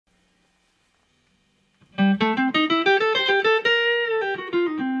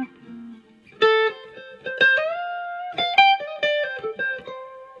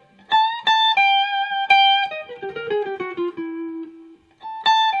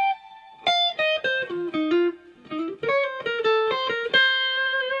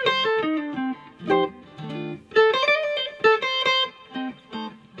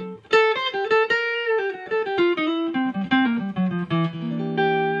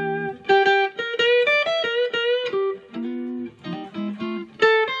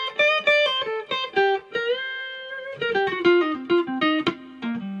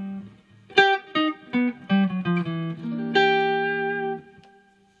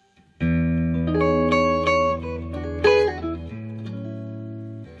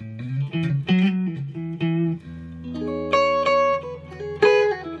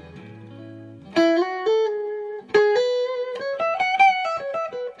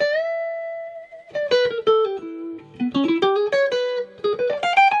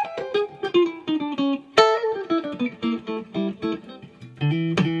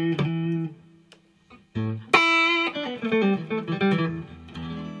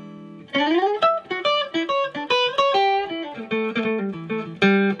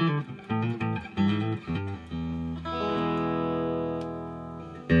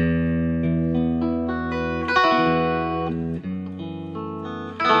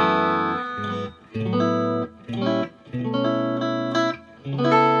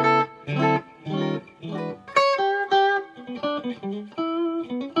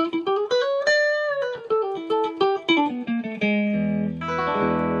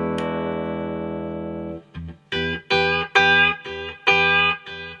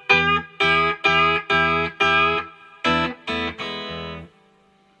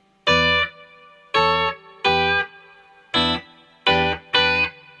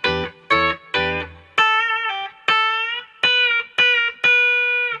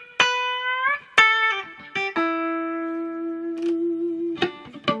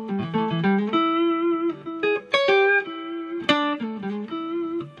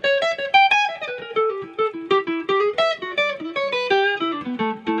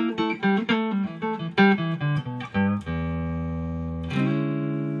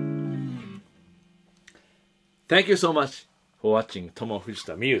Thank you so much for watching Tomo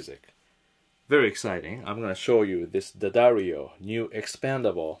Fujita music. Very exciting. I'm gonna show you this ADDARIO new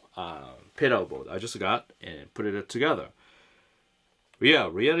expandable pedal board I just got and put it together. Yeah,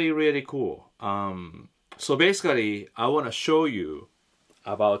 really cool. So basically, I want to show you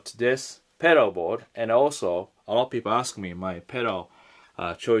about this pedal board, and also a lot of people ask me my pedal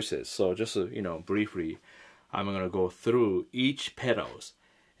choices. So just briefly, I'm gonna go through each pedals.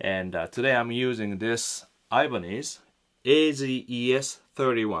 And today I'm using this Ibanez AZES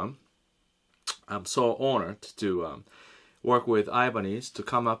 31. I'm so honored to work with Ibanez to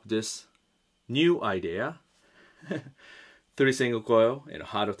come up this new idea. 3 single coil and a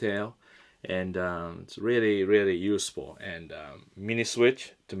hardtail, and it's really useful. And mini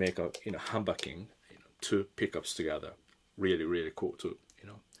switch to make a humbucking, 2 pickups together. Really cool too.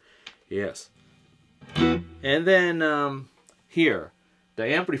 Yes. And then here, the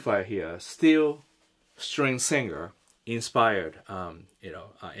amplifier here, steel string singer inspired,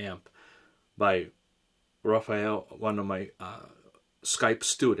 amp by Raphael, one of my Skype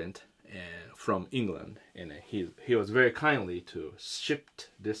student from England, and he was very kindly to ship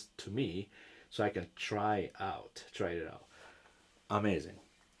this to me so I can try it out. Amazing.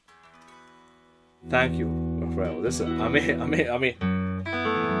 Thank you, Raphael. This I mean,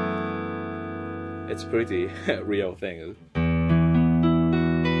 it's pretty real thing.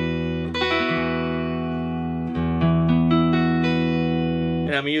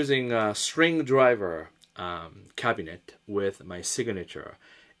 And I'm using a string driver cabinet with my signature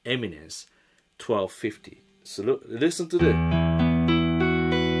Eminence 1250. So listen to this.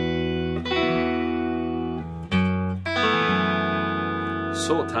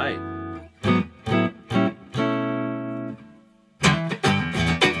 So tight.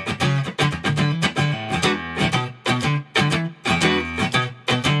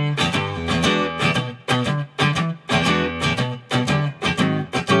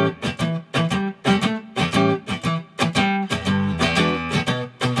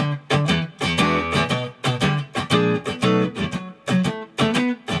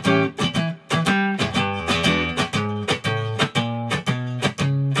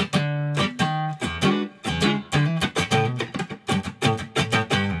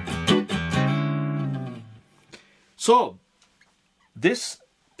 So this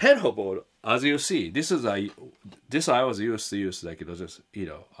pedal board, as you see, this I was used to use like just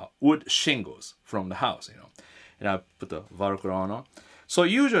wood shingles from the house, and I put the Velcro on. So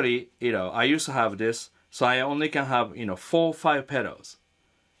usually I used to have this, so I only can have 4 or 5 pedals,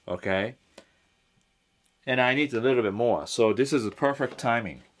 okay, and I need a little bit more. So this is a perfect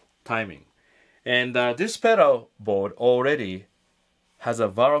timing, and this pedal board already has a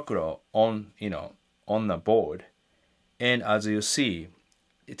Velcro on on the board. And as you see,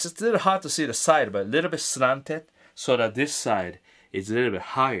 it's just a little hard to see the side, but a little bit slanted, so that this side is a little bit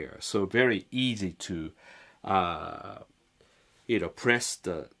higher. So very easy to, press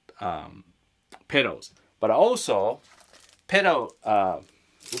the pedals. But also, pedal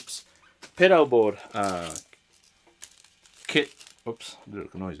board kit. Oops, a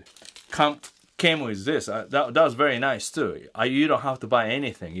little noisy. Came with this. That was very nice too. You don't have to buy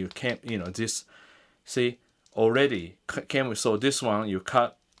anything. You can't, this. See. Already came with, so this one you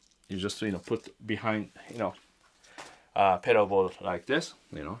just put behind pedal board like this,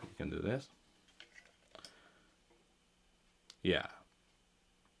 you can do this. Yeah.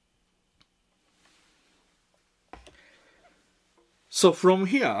 So from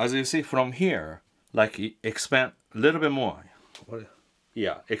here, as you see from here, like expand a little bit more.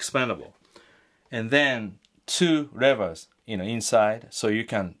 Yeah, expandable. And then 2 levers inside, so you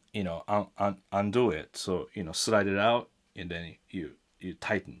can undo it, so slide it out, and then you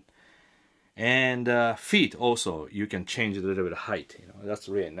tighten. And feet also, you can change a little bit of height, that's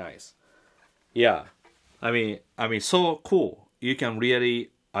really nice. Yeah, I mean so cool. You can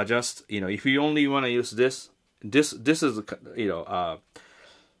really adjust, if you only want to use this is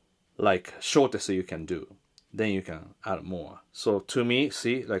like shortest you can do, then you can add more. So to me,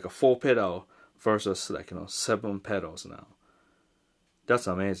 see, like a 4 pedal versus like 7 pedals now. That's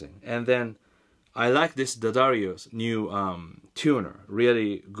amazing. And then I like this ADDARIO's new tuner,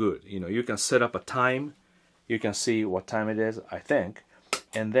 really good. You can set up a time, you can see what time it is, I think,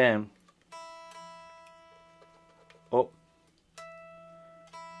 and then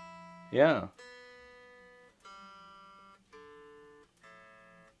yeah,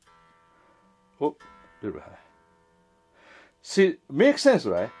 a little bit high. See, makes sense,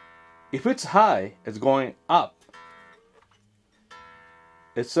 right? If it's high, it's going up.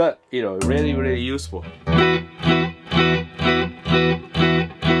 It's really useful. Yeah,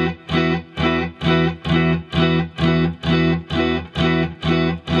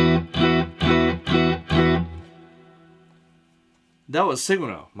 that was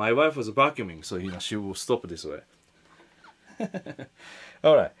signal. My wife was vacuuming, so she will stop this way.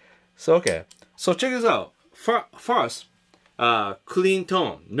 All right. So okay. So check this out. First, clean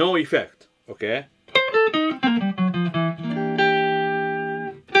tone, no effect. Okay.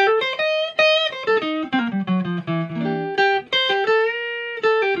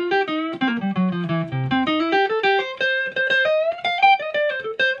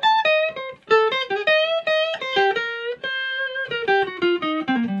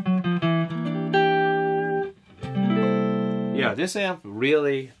 Yeah, this amp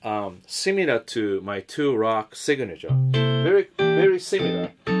really similar to my 2-rock signature. Very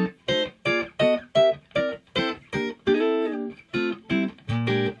similar.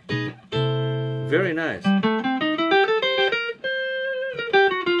 Very nice.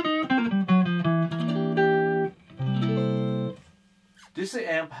 This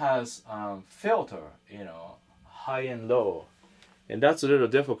amp has filter, high and low, and that's a little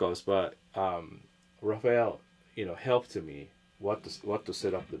difficult. But Raphael, helped me what to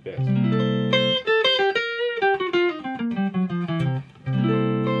set up the best.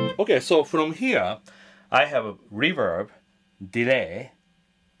 Okay, so from here, I have a reverb, delay,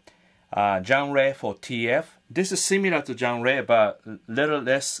 genre for TF. This is similar to genre, but little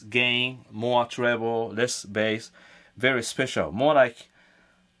less gain, more treble, less bass. Very special, more like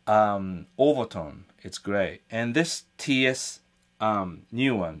overtone. It's great. And this TS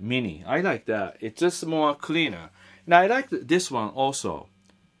new one, mini, I like that. It's just more cleaner. And I like this one also.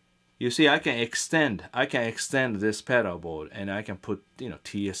 You see, I can extend this pedal board, and I can put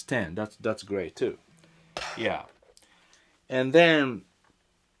TS10. That's great too. Yeah. And then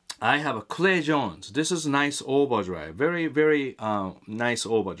I have a Clay Jones. This is nice overdrive, very nice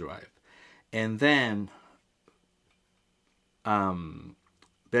overdrive. And then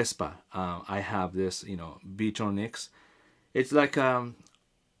Vespa. I have this Beatronics. It's like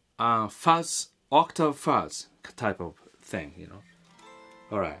fuzz, octave fuzz type of thing,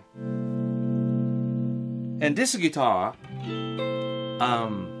 All right. And this guitar,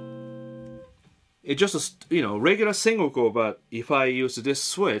 it's just regular single chord, but if I use this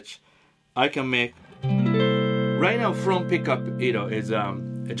switch, I can make right now front pickup. Is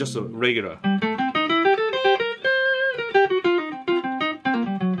just a regular.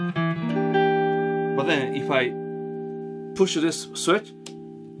 But then if I push this switch,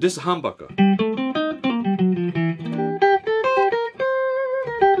 this is humbucker.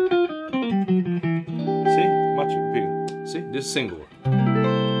 See, much bigger. See, this is single.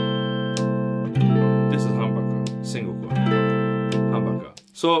 This is humbucker, single chord, humbucker.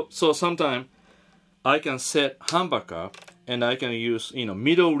 So sometimes I can set humbucker, and I can use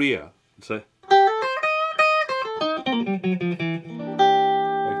middle rear. So like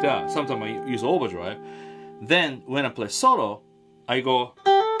that. Sometimes I use overdrive. Then when I play solo, I go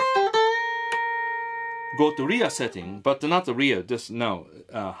to rear setting, but not the rear. This no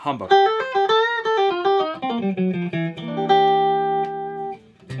humbucker.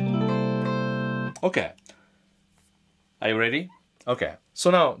 Okay. Are you ready? Okay.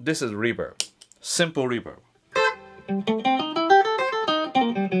 So now this is reverb, simple reverb.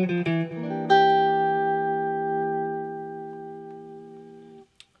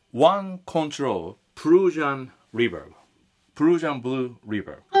 One control. Peruvian reverb, Peruvian blue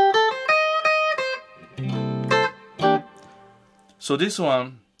reverb. So this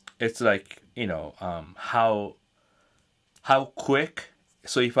one, it's like how quick.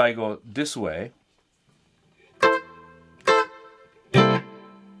 So if I go this way,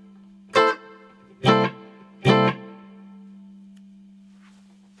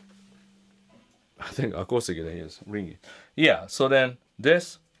 I think acoustic is ringing. Yeah. So then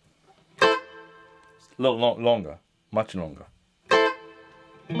this. Longer, much longer.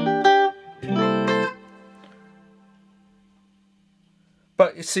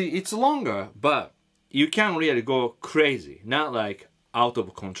 But you see, it's longer, but you can't really go crazy, not like out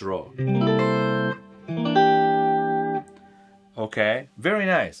of control. Okay, very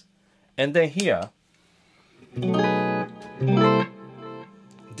nice. And then here,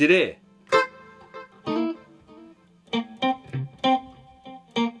 delay.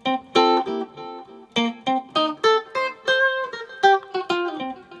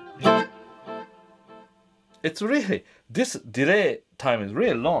 It's really, this delay time is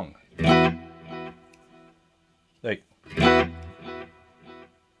really long. Like,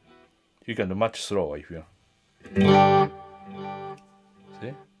 you can do much slower if you.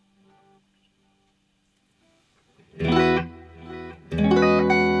 See?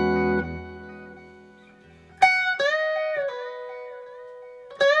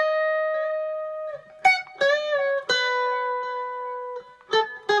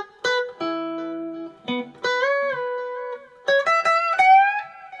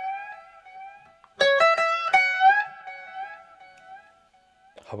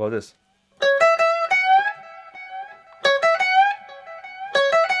 How about this?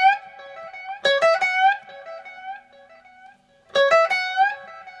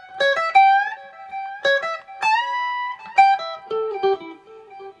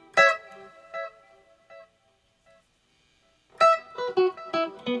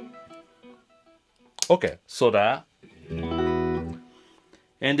 Okay, so that, and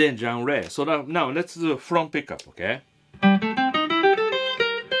then genre. So now let's do front pickup, okay?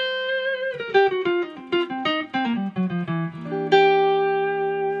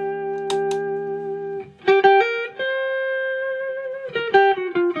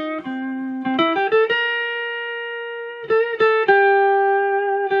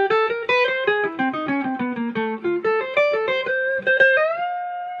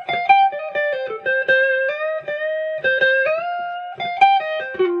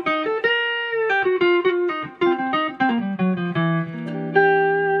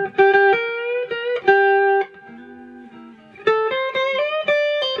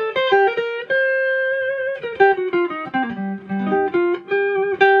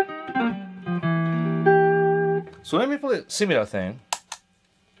 So let me play a similar thing.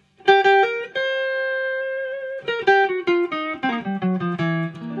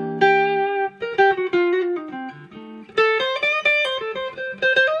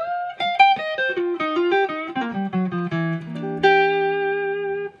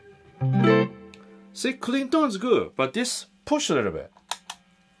 See, clean tone's good, but this push a little bit.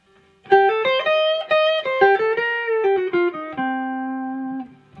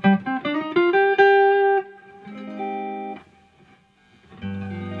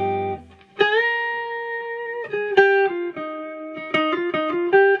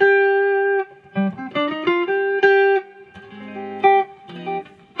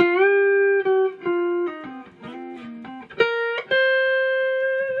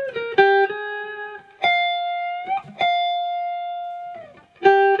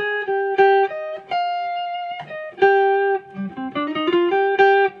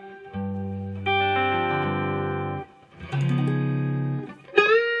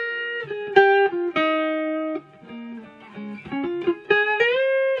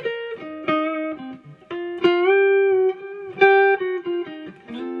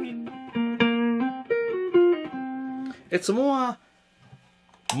 It's more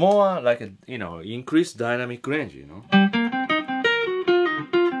like a, you know, increased dynamic range, you know.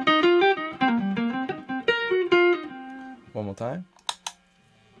 One more time.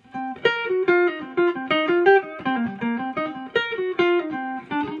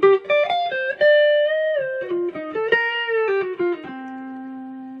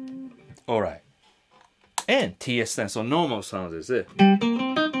 All right. And TS10, so normal sound is it.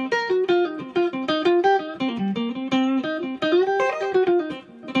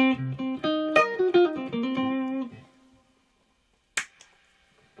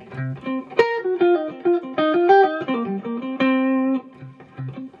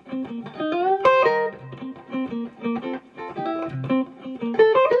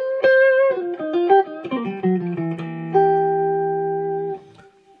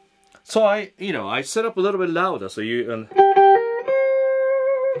 So I set up a little bit louder so you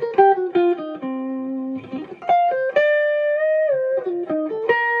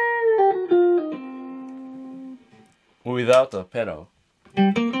without a pedal.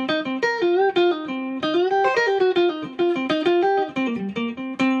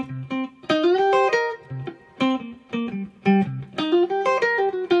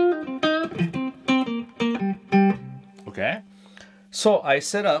 Okay, so I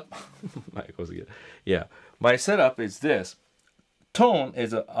set up. Yeah, my setup is this. Tone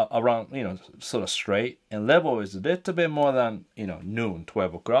is around, you know, sort of straight, and level is a little bit more than, you know, noon,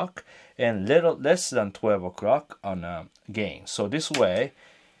 12 o'clock, and little less than 12 o'clock on gain. So this way,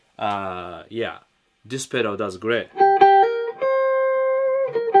 yeah, this pedal does great.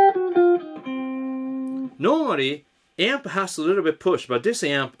 Normally, amp has a little bit push, but this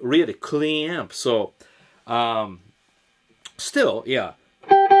amp really clean amp. So, still, yeah.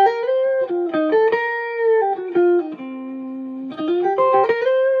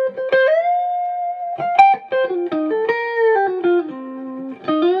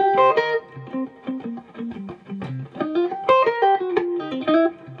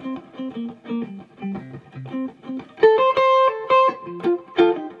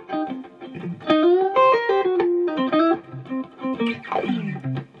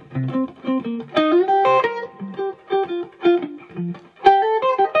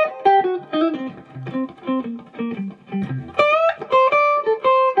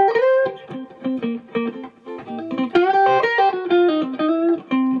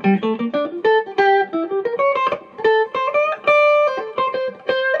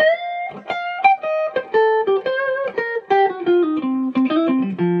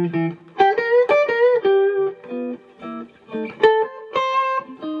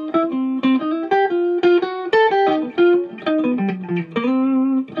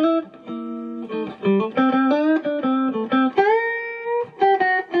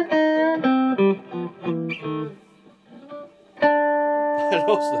 I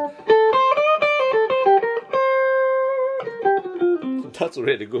lost it. That's a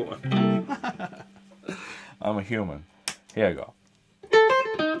really good one. I'm a human. Here I go.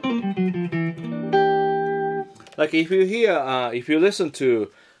 Like if you hear, if you listen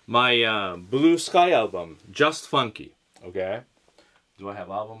to my Blue Sky album, Just Funky, okay? Do I have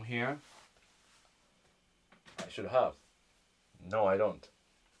album here? I should have. No, I don't.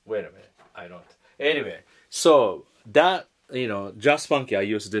 Wait a minute, I don't. Anyway, so that, you know, Just Funky, I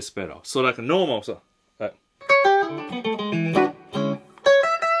use this pedal. So like a normal, so like,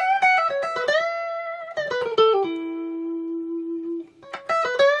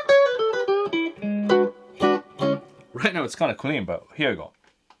 right now it's kind of clean, but here we go.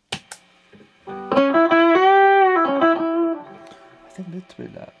 I think a little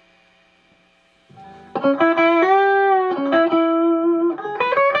bit that.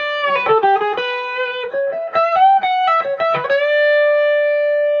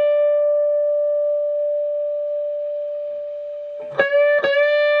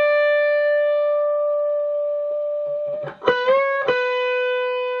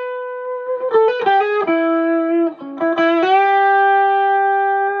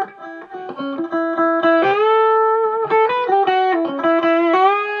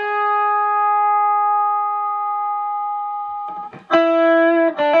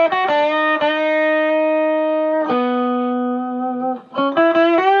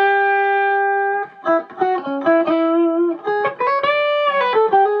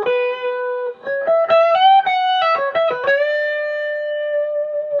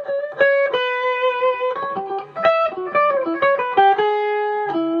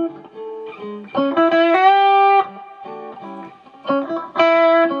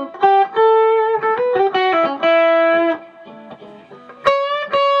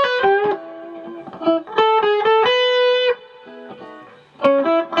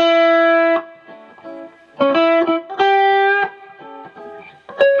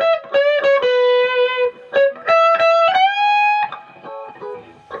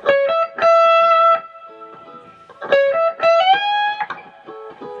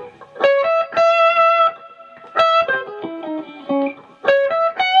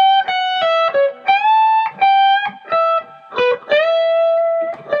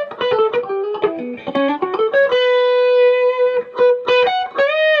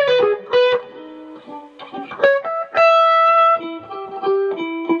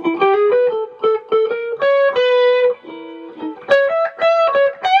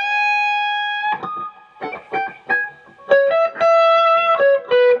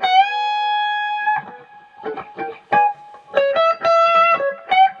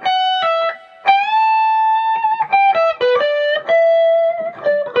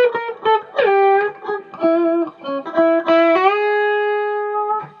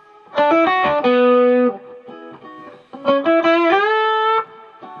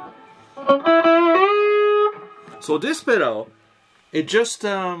 So this pedal, it just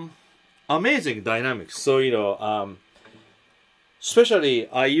amazing dynamics. So you know, especially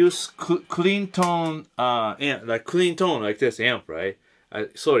I use clean tone amp, like clean tone like this amp, right?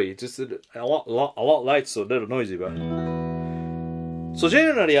 Sorry, just a lot light, so a little noisy, but so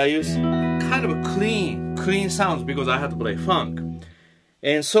generally I use kind of a clean sounds because I have to play funk,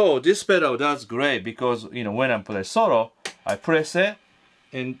 and so this pedal does great because you know when I play solo, I press it.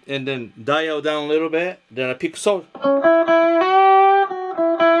 And then dial down a little bit, then I pick solo.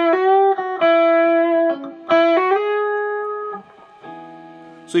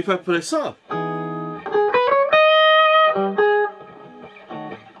 So if I play soft,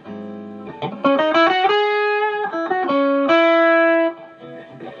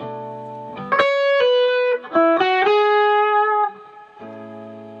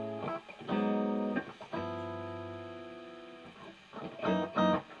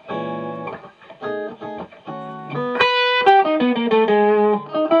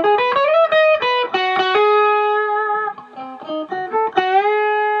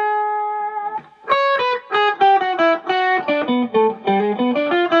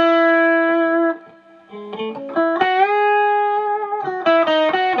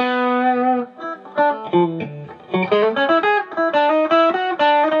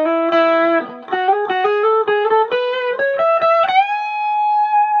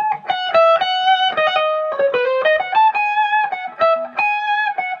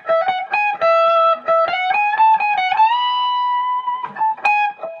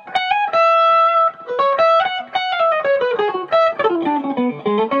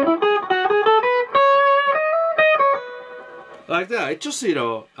 like that. It's just, you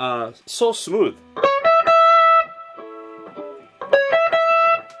know, so smooth.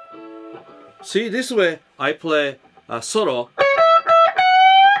 See, this way I play a solo,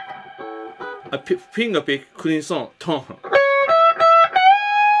 a finger pick, clean tone.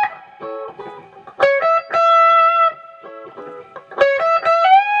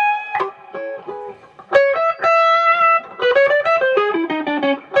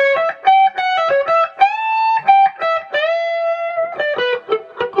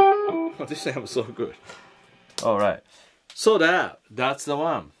 This sounds so good. All right, so that's the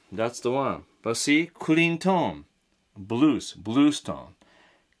one. That's the one. But see, clean tone, blues tone,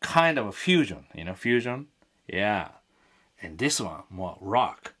 kind of a fusion. You know, fusion. Yeah, and this one more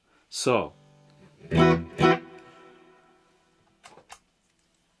rock. So.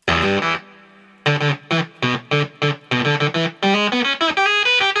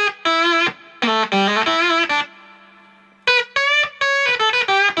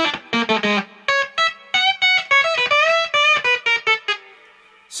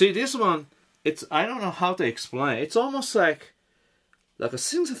 See, this one, it's, I don't know how to explain. It's almost like a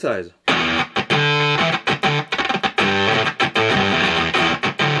synthesizer.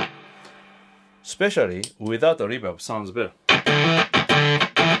 Especially without the reverb, sounds better.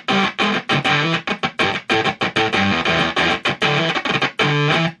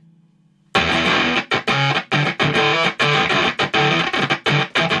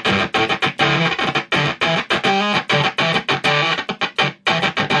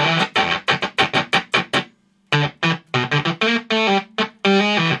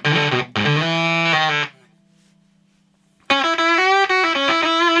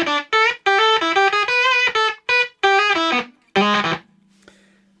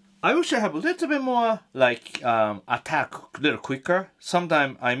 I wish I have a little bit more like attack a little quicker.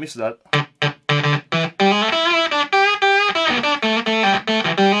 Sometimes I miss that.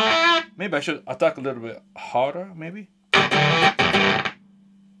 Maybe I should attack a little bit harder, maybe.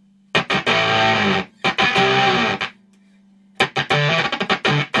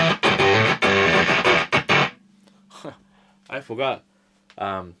 I forgot.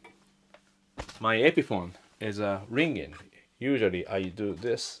 My Epiphone is ringing. Usually I do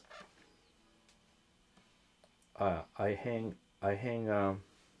this. I hang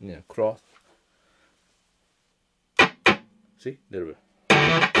cloth. See, little bit.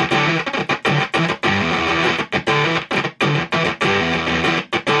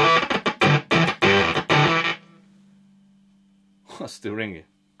 Still ringing.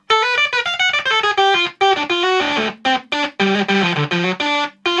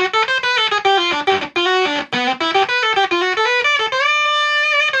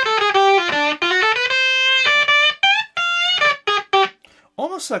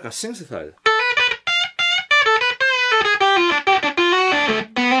 Almost like a synthesizer.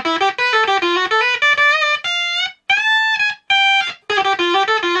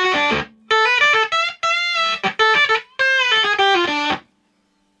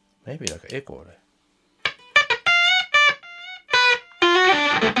 Maybe like an echo.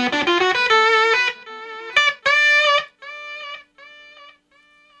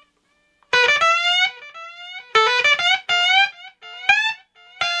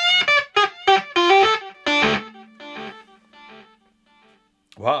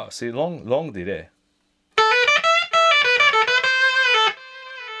 Wow, see, long delay.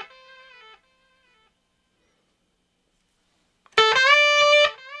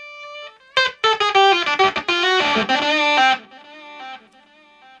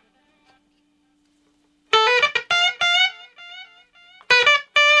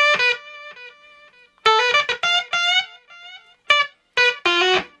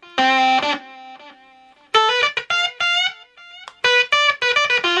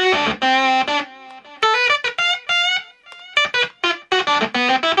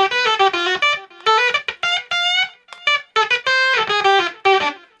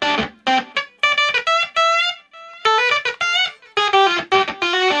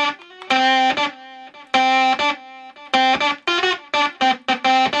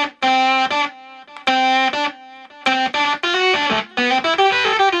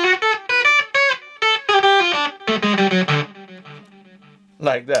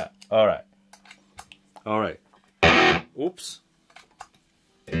 Like that. All right. All right. Oops.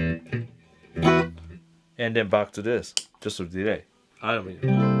 And then back to this. Just a delay. I don't mean.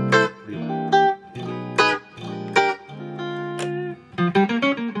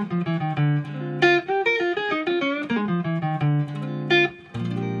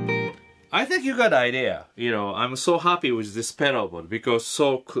 I think you got the idea. You know, I'm so happy with this pedalboard because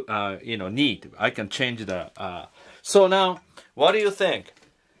so you know, neat. I can change the. So now, what do you think?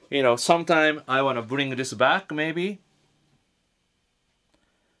 You know, sometime I want to bring this back, maybe.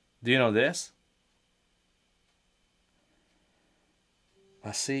 Do you know this?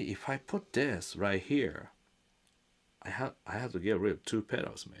 But see, if I put this right here, I have to get rid of 2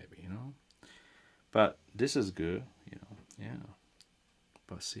 pedals maybe, you know. But this is good, you know. Yeah.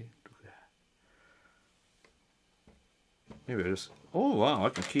 But see, look at that. Maybe I just. Oh wow, I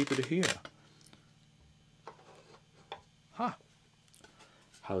can keep it here. Huh.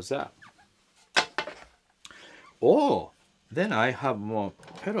 How's that? Oh, then I have more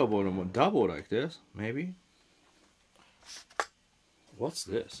pedal board, more double like this, maybe. What's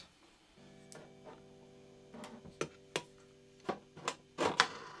this?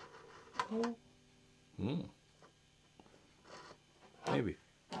 Maybe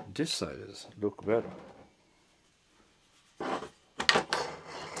this side is look better.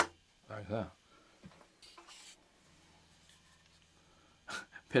 Like that.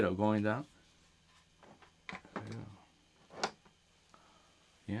 Pedal going down.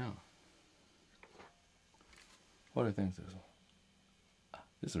 Yeah. What do you think this is?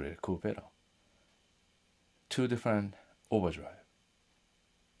 This is a really cool pedal. 2 different overdrive.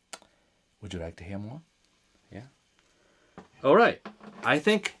 Would you like to hear more? Yeah. All right. I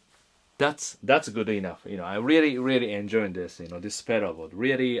think that's good enough. You know, I really enjoying this. You know, this pedal board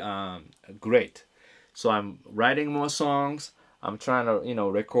really great. So I'm writing more songs. I'm trying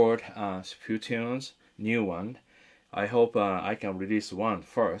to record a few tunes, new one. I hope I can release one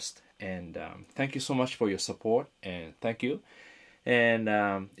first. And thank you so much for your support, and thank you.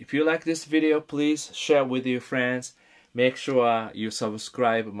 And if you like this video, please share with your friends. Make sure you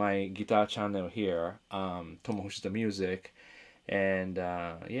subscribe my guitar channel here, Tomo Fujita Music. And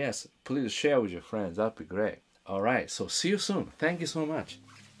yes, please share with your friends. That'd be great. All right, so see you soon. Thank you so much.